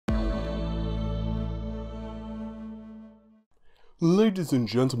Ladies and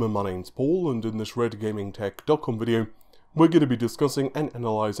gentlemen, my name's Paul, and in this RedGamingTech.com video, we're going to be discussing and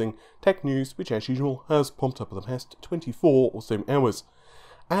analysing tech news which, as usual, has popped up in the past 24 or so hours.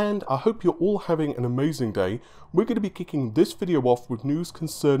 And I hope you're all having an amazing day. We're going to be kicking this video off with news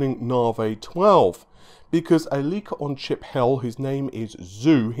concerning Navi 12, because a leaker on Chip Hell, his name is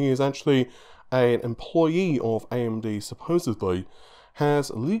Zoo, he is actually an employee of AMD supposedly, has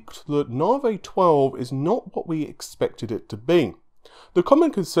leaked that Navi 12 is not what we expected it to be. The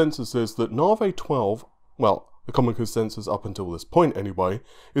common consensus is that Navi 12, well, the common consensus up until this point anyway,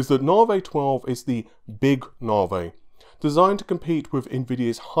 is that Navi 12 is the big Navi, designed to compete with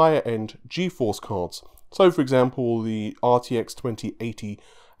Nvidia's higher-end GeForce cards. So, for example, the RTX 2080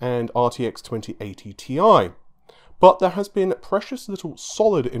 and RTX 2080 Ti. But there has been precious little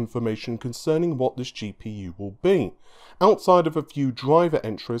solid information concerning what this GPU will be. Outside of a few driver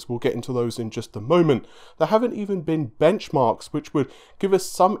entries, we'll get into those in just a moment, there haven't even been benchmarks which would give us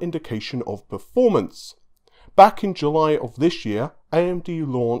some indication of performance. Back in July of this year, AMD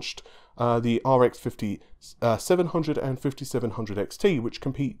launched the RX 5700 and 5700 XT, which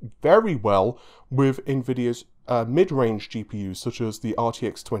compete very well with Nvidia's mid-range GPUs such as the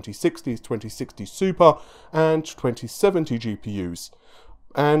RTX 2060, 2060 Super and 2070 GPUs.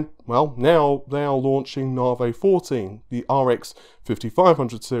 And, well, now they are launching Navi 14, the RX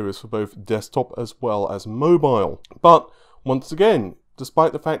 5500 series for both desktop as well as mobile. But, once again,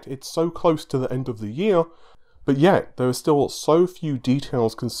 despite the fact it's so close to the end of the year, but yet there are still so few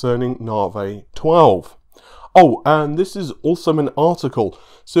details concerning Navi 12. Oh, and this is also an article,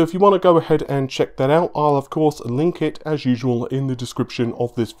 so if you want to go ahead and check that out, I'll of course link it as usual in the description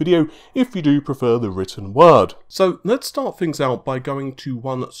of this video if you do prefer the written word. So let's start things out by going to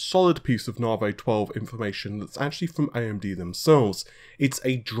one solid piece of Navi 12 information that's actually from AMD themselves. It's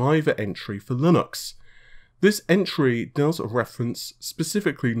a driver entry for Linux. This entry does reference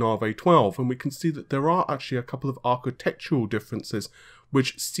specifically Navi 12, and we can see that there are actually a couple of architectural differences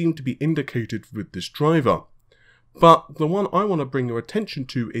which seem to be indicated with this driver. But the one I want to bring your attention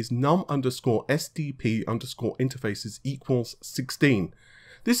to is num_SDP_interfaces equals 16.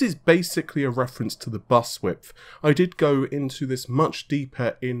 This is basically a reference to the bus width. I did go into this much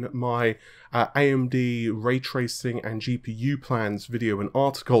deeper in my AMD ray tracing and GPU plans video and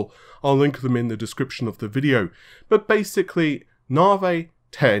article. I'll link them in the description of the video. But basically, Navi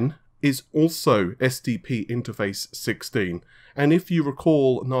 10 is also SDP interface 16. And if you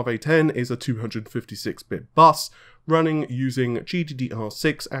recall, Navi 10 is a 256-bit bus running using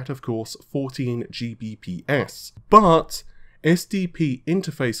GDDR6 at, of course, 14 Gbps. But SDP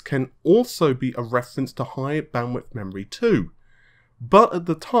interface can also be a reference to high bandwidth memory too. But at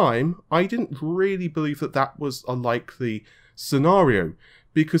the time, I didn't really believe that that was a likely scenario,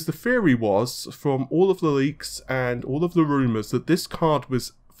 because the theory was, from all of the leaks and all of the rumours, that this card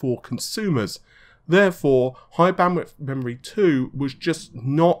was for consumers. Therefore, high bandwidth memory 2 was just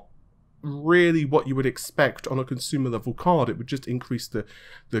not really what you would expect on a consumer level card. It would just increase the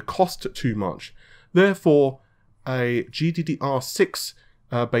cost too much. Therefore, a GDDR6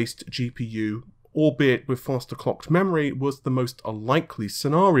 based GPU, albeit with faster clocked memory, was the most likely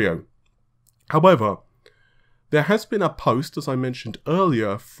scenario. However, there has been a post, as I mentioned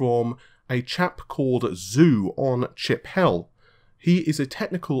earlier, from a chap called Zoo on Chip Hell. He is a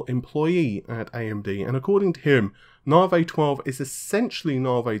technical employee at AMD, and according to him, Navi 12 is essentially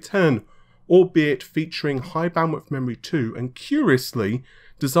Navi 10, albeit featuring high bandwidth memory 2 and, curiously,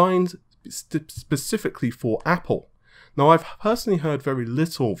 designed specifically for Apple. Now, I've personally heard very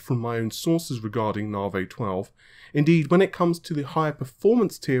little from my own sources regarding Navi 12. Indeed, when it comes to the higher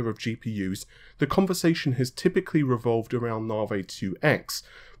performance tier of GPUs, the conversation has typically revolved around Navi 2X.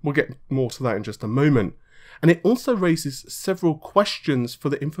 We'll get more to that in just a moment. And it also raises several questions for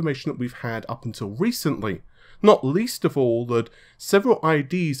the information that we've had up until recently. Not least of all that several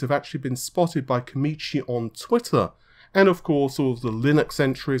IDs have actually been spotted by Kamichi on Twitter, and of course all of the Linux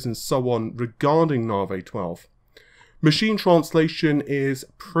entries and so on regarding Navi 12. Machine translation is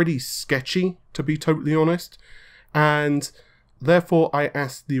pretty sketchy, to be totally honest, and therefore I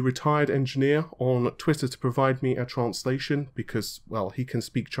asked the retired engineer on Twitter to provide me a translation because, well, he can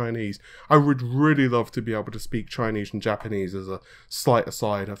speak Chinese. I would really love to be able to speak Chinese and Japanese as a slight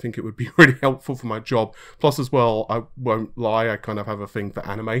aside. I think it would be really helpful for my job. Plus as well, I won't lie, I kind of have a thing for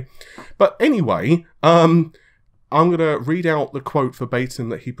anime. But anyway, I'm going to read out the quote verbatim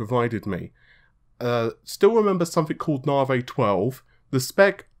that he provided me. Still remember something called Navi 12. The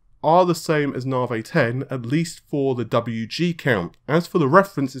spec are the same as Navi 10, at least for the WG count. As for the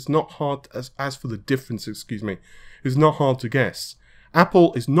reference, it's not hard, as for the difference, excuse me, it's not hard to guess.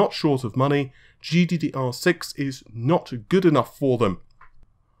 Apple is not short of money. GDDR6 is not good enough for them.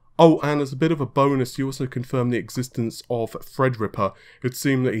 Oh, and as a bit of a bonus, he also confirmed the existence of ThreadRipper. It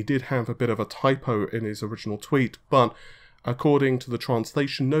seemed that he did have a bit of a typo in his original tweet, but according to the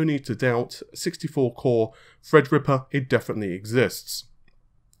translation, no need to doubt, 64-core ThreadRipper, it definitely exists.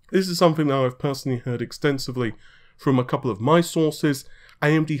 This is something that I've personally heard extensively from a couple of my sources.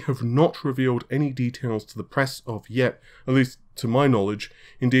 AMD have not revealed any details to the press of yet, at least to my knowledge.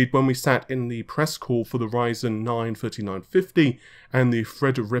 Indeed, when we sat in the press call for the Ryzen 9 3950 and the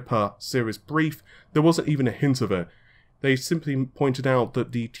ThreadRipper series brief, there wasn't even a hint of it. They simply pointed out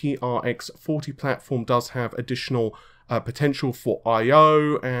that the TRX 40 platform does have additional potential for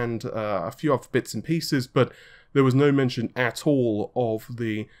I/O and a few other bits and pieces, but there was no mention at all of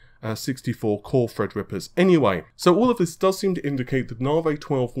the 64-core ThreadRippers anyway. So all of this does seem to indicate that Navi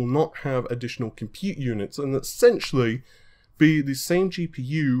 12 will not have additional compute units and essentially be the same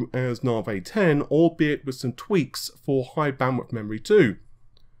GPU as Navi 10, albeit with some tweaks for high bandwidth memory too.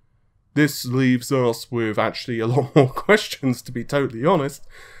 This leaves us with actually a lot more questions, to be totally honest,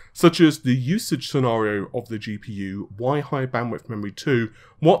 such as the usage scenario of the GPU, why high bandwidth memory too,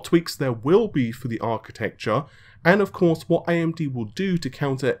 what tweaks there will be for the architecture, and of course what AMD will do to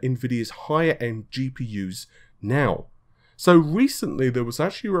counter Nvidia's higher end GPUs now. So recently there was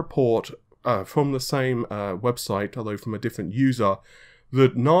actually a report from the same website, although from a different user,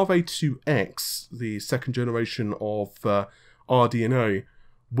 that Navi 2X, the second generation of RDNA,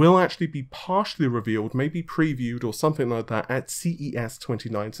 will actually be partially revealed, maybe previewed or something like that at CES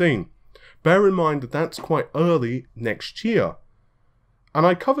 2019. Bear in mind that that's quite early next year. And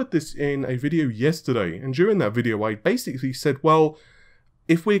I covered this in a video yesterday, and during that video I basically said, well,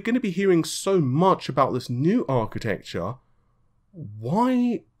 if we're going to be hearing so much about this new architecture,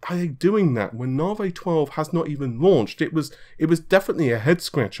 why are they doing that when Navi 12 has not even launched? It was definitely a head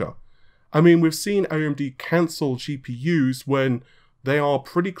scratcher. I mean, we've seen AMD cancel GPUs when they are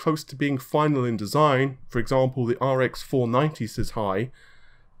pretty close to being final in design. For example, the RX 490 says hi.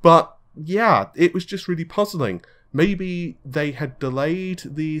 But yeah, it was just really puzzling. Maybe they had delayed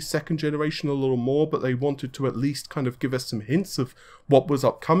the second generation a little more, but they wanted to at least kind of give us some hints of what was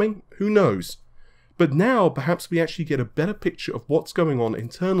upcoming. Who knows? But now, perhaps we actually get a better picture of what's going on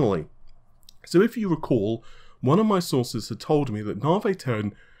internally. So if you recall, one of my sources had told me that Navi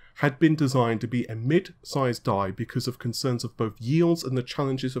 10 had been designed to be a mid-sized die because of concerns of both yields and the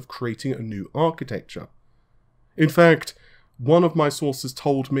challenges of creating a new architecture. In fact, one of my sources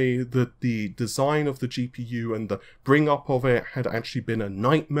told me that the design of the GPU and the bring up of it had actually been a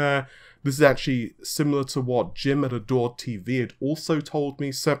nightmare. This is actually similar to what Jim at Adored TV had also told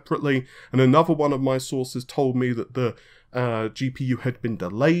me separately, and another one of my sources told me that the GPU had been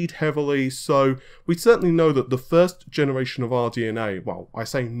delayed heavily. So we certainly know that the first generation of RDNA, well, I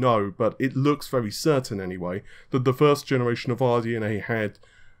say no, but it looks very certain anyway, that the first generation of RDNA had,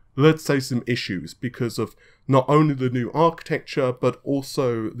 let's say, some issues because of not only the new architecture, but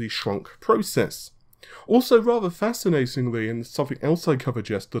also the shrunk process. Also, rather fascinatingly, and something else I covered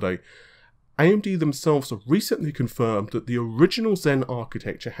yesterday, AMD themselves have recently confirmed that the original Zen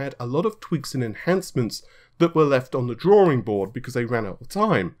architecture had a lot of tweaks and enhancements that were left on the drawing board because they ran out of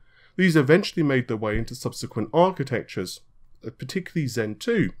time. These eventually made their way into subsequent architectures, particularly Zen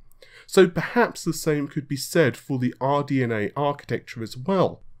 2. So perhaps the same could be said for the RDNA architecture as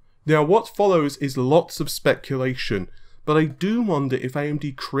well. Now what follows is lots of speculation, but I do wonder if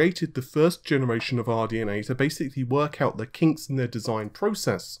AMD created the first generation of RDNA to basically work out the kinks in their design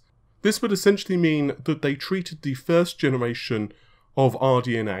process. This would essentially mean that they treated the first generation of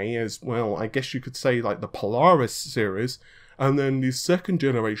RDNA as, well, I guess you could say like the Polaris series, and then the second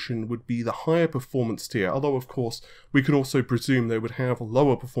generation would be the higher performance tier, although of course we can also presume they would have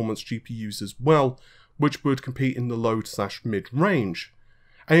lower performance GPUs as well, which would compete in the low/mid range.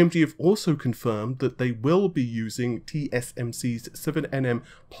 AMD have also confirmed that they will be using TSMC's 7nm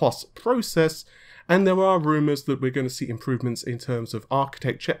Plus process, and there are rumours that we're going to see improvements in terms of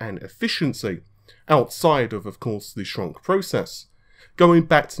architecture and efficiency, outside of course, the shrunk process. Going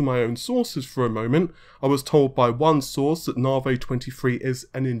back to my own sources for a moment, I was told by one source that Navi 23 is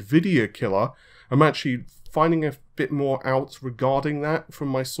an Nvidia killer. I'm actually finding a bit more out regarding that from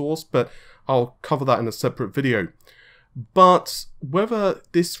my source, but I'll cover that in a separate video. But whether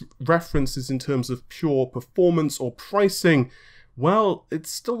this reference is in terms of pure performance or pricing, well, it's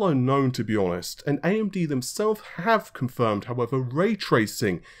still unknown, to be honest, and AMD themselves have confirmed, however, ray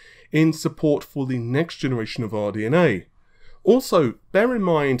tracing in support for the next generation of RDNA. Also, bear in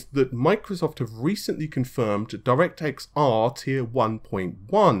mind that Microsoft have recently confirmed DirectX R Tier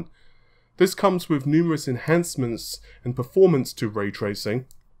 1.1. This comes with numerous enhancements and performance to ray tracing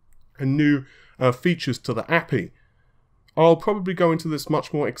and new features to the API. I'll probably go into this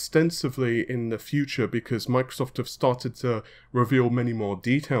much more extensively in the future because Microsoft have started to reveal many more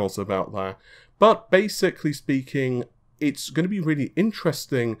details about that. But basically speaking, it's going to be really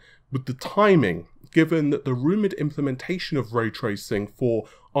interesting with the timing, given that the rumoured implementation of ray tracing for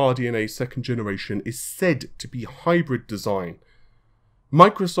RDNA 2nd generation is said to be hybrid design.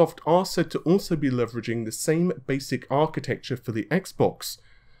 Microsoft are said to also be leveraging the same basic architecture for the Xbox,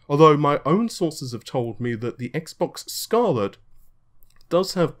 although my own sources have told me that the Xbox Scarlett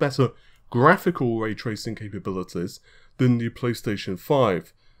does have better graphical ray tracing capabilities than the PlayStation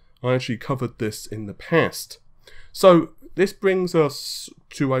 5. I actually covered this in the past. So this brings us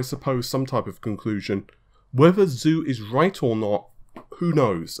to, I suppose, some type of conclusion. Whether Zoo is right or not, who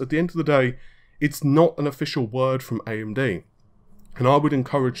knows? At the end of the day, it's not an official word from AMD. And I would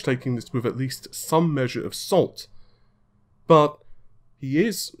encourage taking this with at least some measure of salt. But he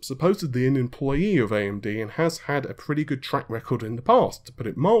is supposedly an employee of AMD and has had a pretty good track record in the past, to put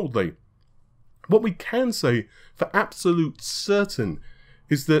it mildly. What we can say for absolute certain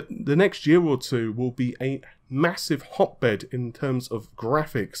is that the next year or two will be a massive hotbed in terms of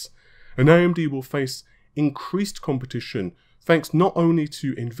graphics, and AMD will face increased competition thanks not only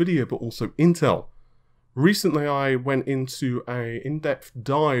to Nvidia but also Intel. Recently I went into an in-depth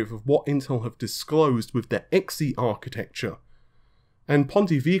dive of what Intel have disclosed with their Xe architecture, and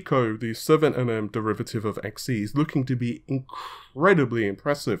Ponte-Vecchio, the 7nm derivative of Xe, is looking to be incredibly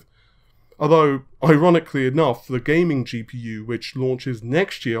impressive. Although, ironically enough, the gaming GPU, which launches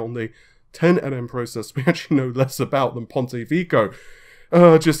next year on the 10nm process, we actually know less about than Ponte-Vecchio.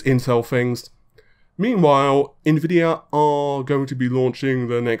 Just Intel things. Meanwhile, Nvidia are going to be launching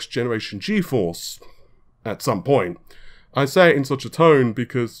the next generation GeForce at some point. I say it in such a tone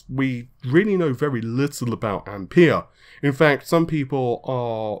because we really know very little about Ampere. In fact, some people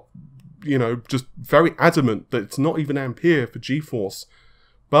are, just very adamant that it's not even Ampere for GeForce.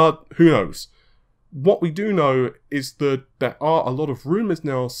 But who knows? What we do know is that there are a lot of rumours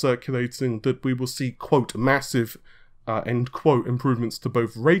now circulating that we will see, quote, massive, end quote, improvements to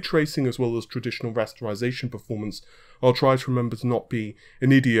both ray tracing as well as traditional rasterization performance. I'll try to remember to not be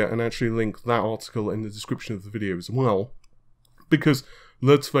an idiot and actually link that article in the description of the video as well. Because,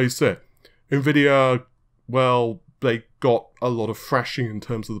 let's face it, Nvidia, well, they got a lot of thrashing in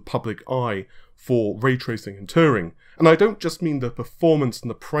terms of the public eye for ray tracing and Turing. And I don't just mean the performance and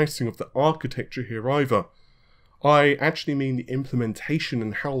the pricing of the architecture here either. I actually mean the implementation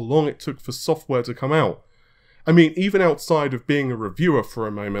and how long it took for software to come out. I mean, even outside of being a reviewer for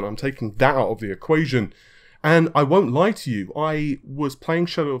a moment, I'm taking that out of the equation. And I won't lie to you, I was playing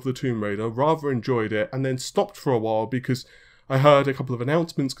Shadow of the Tomb Raider, rather enjoyed it, and then stopped for a while because I heard a couple of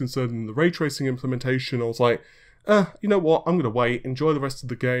announcements concerning the ray tracing implementation. I was like, you know what, I'm going to wait, enjoy the rest of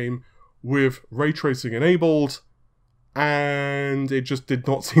the game with ray tracing enabled, and it just did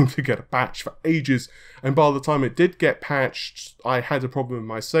not seem to get a patch for ages. And by the time it did get patched, I had a problem with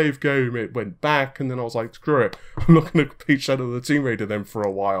my save game, it went back, and then I was like, screw it, I'm not going to complete Shadow of the Tomb Raider then for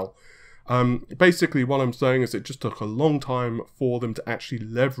a while. Basically what I'm saying is it just took a long time for them to actually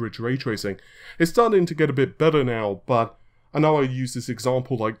leverage ray tracing. It's starting to get a bit better now, but I know I use this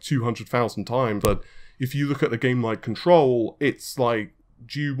example like 200,000 times, but if you look at a game like Control, it's like,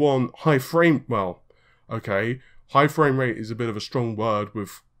 do you want high frame, well, okay, high frame rate is a bit of a strong word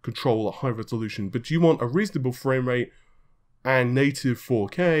with Control at high resolution, but do you want a reasonable frame rate and native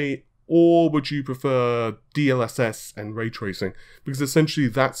 4K, or would you prefer DLSS and ray tracing? Because essentially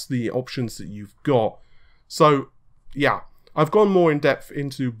that's the options that you've got. So, yeah, I've gone more in depth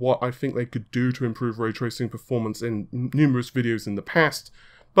into what I think they could do to improve ray tracing performance in numerous videos in the past,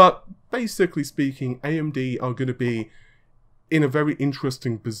 but basically speaking, AMD are going to be in a very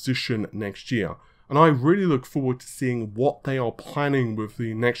interesting position next year. And I really look forward to seeing what they are planning with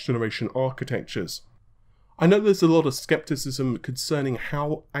the next generation architectures. I know there's a lot of skepticism concerning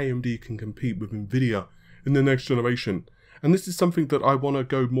how AMD can compete with Nvidia in the next generation. And this is something that I want to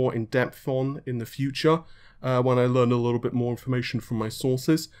go more in depth on in the future, when I learn a little bit more information from my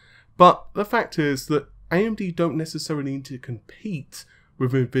sources. But the fact is that AMD don't necessarily need to compete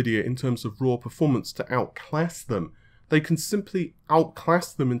with Nvidia in terms of raw performance to outclass them. They can simply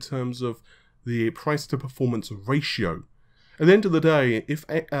outclass them in terms of the price to performance ratio. At the end of the day, if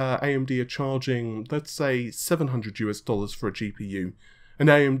AMD are charging, let's say $700 US for a GPU, and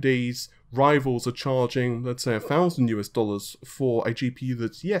AMD's rivals are charging, let's say $1,000 US for a GPU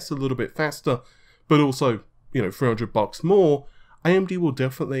that's, yes, a little bit faster, but also, $300 more, AMD will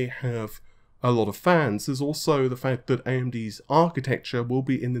definitely have a lot of fans. There's also the fact that AMD's architecture will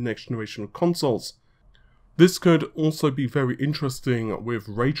be in the next generation of consoles. This could also be very interesting with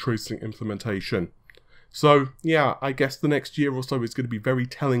ray tracing implementation. So yeah, I guess the next year or so is going to be very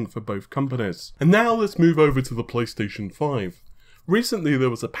telling for both companies. And now let's move over to the PlayStation 5. Recently there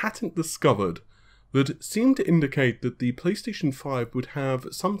was a patent discovered that seemed to indicate that the PlayStation 5 would have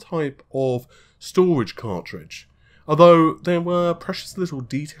some type of storage cartridge, although there were precious little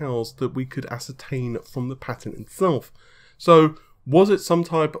details that we could ascertain from the patent itself. So was it some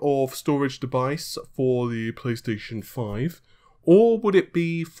type of storage device for the PlayStation 5? Or would it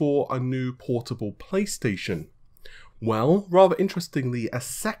be for a new portable PlayStation? Well, rather interestingly, a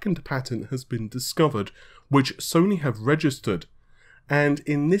second patent has been discovered, which Sony have registered. And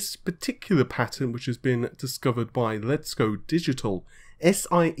in this particular patent, which has been discovered by Let's Go Digital,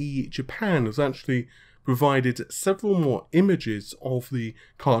 SIE Japan has actually provided several more images of the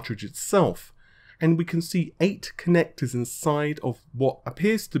cartridge itself. And we can see 8 connectors inside of what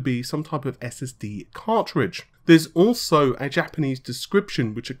appears to be some type of SSD cartridge. There's also a Japanese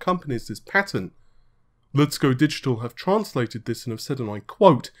description which accompanies this patent. Let's Go Digital have translated this and have said, and I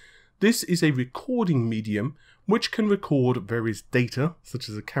quote, "This is a recording medium which can record various data, such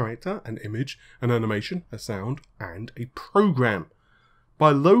as a character, an image, an animation, a sound, and a program. By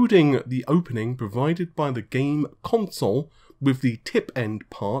loading the opening provided by the game console with the tip end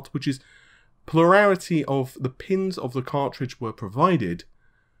part, which is plurality of the pins of the cartridge were provided,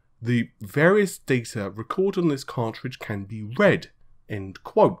 the various data recorded on this cartridge can be read." End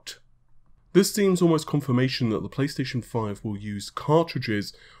quote. This seems almost confirmation that the PlayStation 5 will use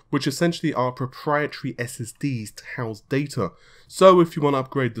cartridges which essentially are proprietary SSDs to house data. So if you want to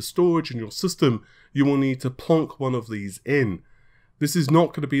upgrade the storage in your system, you will need to plonk one of these in. This is not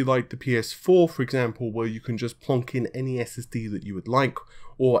going to be like the PS4, for example, where you can just plonk in any SSD that you would like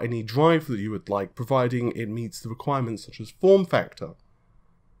or any drive that you would like, providing it meets the requirements such as form factor.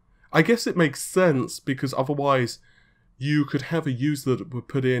 I guess it makes sense because otherwise you could have a user that would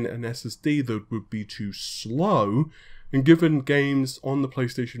put in an SSD that would be too slow, and given games on the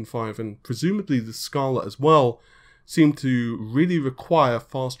PlayStation 5 and presumably the Scarlet as well seem to really require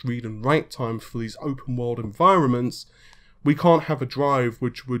fast read and write times for these open world environments, we can't have a drive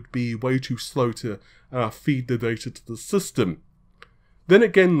which would be way too slow to feed the data to the system. Then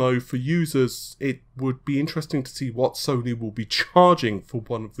again though, for users, it would be interesting to see what Sony will be charging for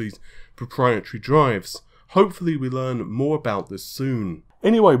one of these proprietary drives. Hopefully we learn more about this soon.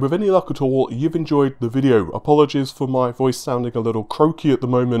 Anyway, with any luck at all, you've enjoyed the video. Apologies for my voice sounding a little croaky at the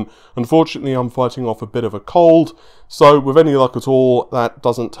moment. Unfortunately, I'm fighting off a bit of a cold, so with any luck at all, that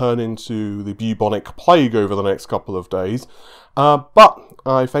doesn't turn into the bubonic plague over the next couple of days. But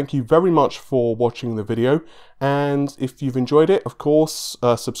I thank you very much for watching the video, and if you've enjoyed it, of course,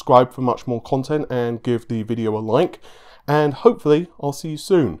 subscribe for much more content and give the video a like, and hopefully I'll see you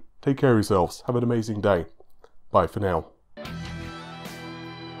soon. Take care of yourselves. Have an amazing day. Bye for now.